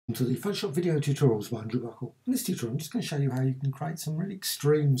To the Photoshop video tutorials by Andrew Buckle. In this tutorial I'm just going to show you how you can create some really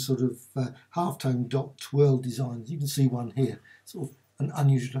extreme sort of halftone dot twirl designs. You can see one here, sort of an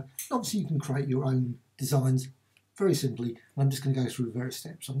unusual. Obviously you can create your own designs very simply, and I'm just going to go through the various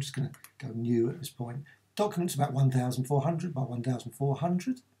steps. I'm just going to go new at this point. Document's about 1400 by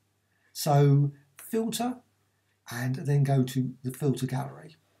 1400. So filter and then go to the filter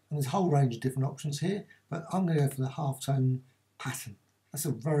gallery. And there's a whole range of different options here, but I'm going to go for the halftone pattern. That's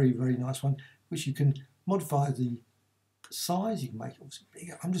a very, very nice one, which you can modify the size. You can make it obviously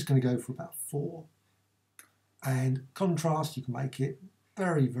bigger. I'm just going to go for about 4. And contrast, you can make it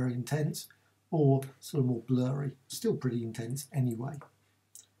very, very intense or sort of more blurry. Still pretty intense anyway.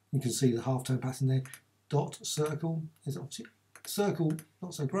 You can see the halftone pattern there. Dot, circle. There's obviously circle,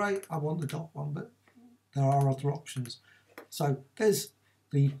 not so great. I want the dot one, but there are other options. So there's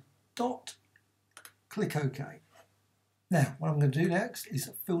the dot. Click OK. Now, what I'm going to do next is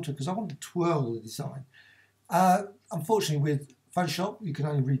filter, because I want to twirl the design. Unfortunately, with Photoshop, you can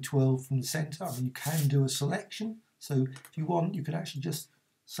only re-twirl from the center. I mean, you can do a selection. So if you want, you can actually just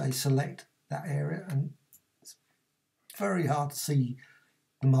say select that area, and it's very hard to see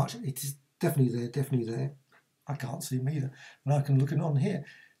the march. It is definitely there, definitely there. I can't see them either, and I can look at it on here.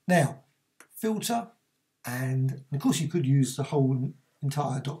 Now, filter, and of course you could use the whole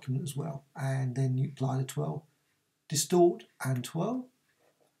entire document as well, and then you apply the twirl. Distort and twirl,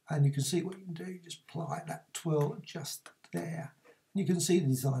 and you can see what you can do. You just apply that twirl just there. You can see the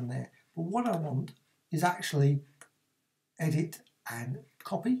design there. But what I want is actually edit and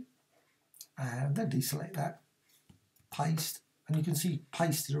copy, and then deselect that, paste, and you can see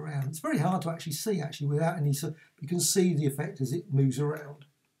pasted around. It's very hard to actually see without any. So you can see the effect as it moves around,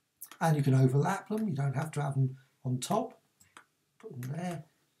 and you can overlap them. You don't have to have them on top. Put them there.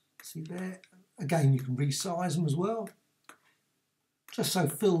 See there. Again, you can resize them as well, just so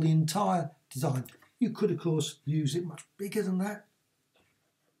fill the entire design. You could, of course, use it much bigger than that,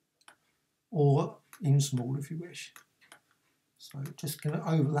 or even smaller if you wish. So just going to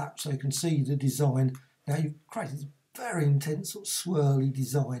overlap so you can see the design. Now you've created a very intense sort of swirly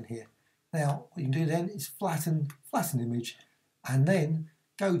design here. Now what you can do then is flatten image, and then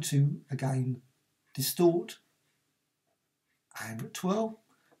go to, again, distort and twirl.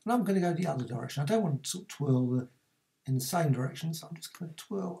 And I'm going to go the other direction. I don't want to sort of twirl in the same direction, so I'm just going to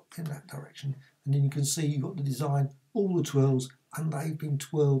twirl in that direction. And then you can see you've got the design, all the twirls, and they've been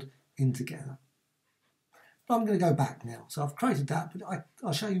twirled in together. But I'm going to go back now. So I've created that, but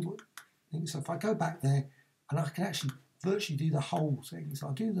I'll show you what. So if I go back there, and I can actually virtually do the whole thing. So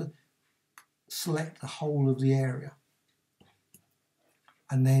I'll do the select the whole of the area,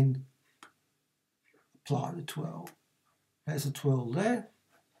 and then apply the twirl. There's a twirl there.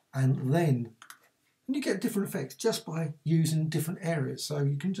 And then you get different effects just by using different areas. So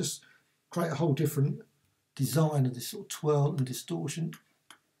you can just create a whole different design of this sort of twirl and distortion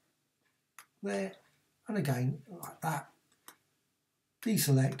there. And again, like that.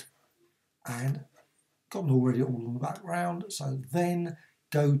 Deselect, and got them already all in the background. So then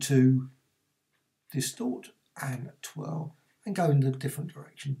go to distort and twirl and go in a different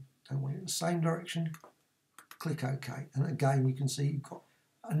direction. Don't want it in the same direction. Click OK. And again, you can see you've got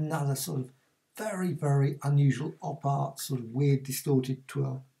another sort of very, very unusual opArt sort of weird distorted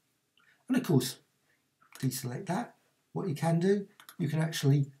twirl. And of course, deselect that. What you can do, you can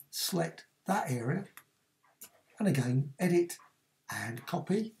actually select that area, and again, edit and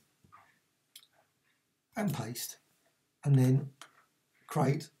copy and paste, and then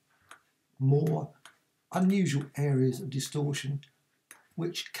create more unusual areas of distortion,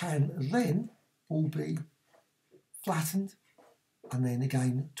 which can then all be flattened, and then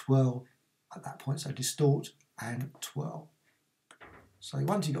again twirl at that point. So distort and twirl. So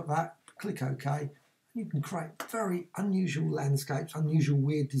once you've got that, click OK. You can create very unusual landscapes, unusual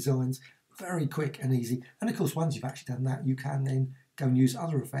weird designs, very quick and easy. And of course, once you've actually done that, you can then go and use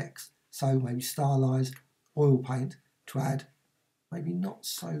other effects. So maybe stylize, oil paint to add, maybe not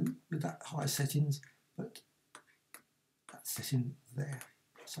so with that high settings, but that setting there.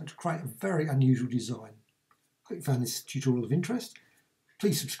 So to create a very unusual design. Hope you found this tutorial of interest.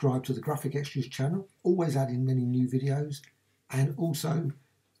 Please subscribe to the Graphicxtras channel, always adding many new videos, and also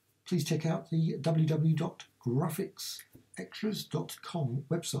please check out the www.Graphicxtras.com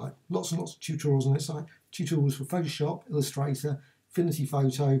website. Lots and lots of tutorials on this site, tutorials for Photoshop, Illustrator, Affinity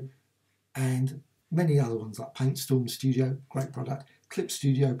Photo, and many other ones like Paint Storm Studio, great product, Clip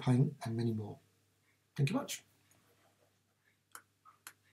Studio Paint, and many more. Thank you much.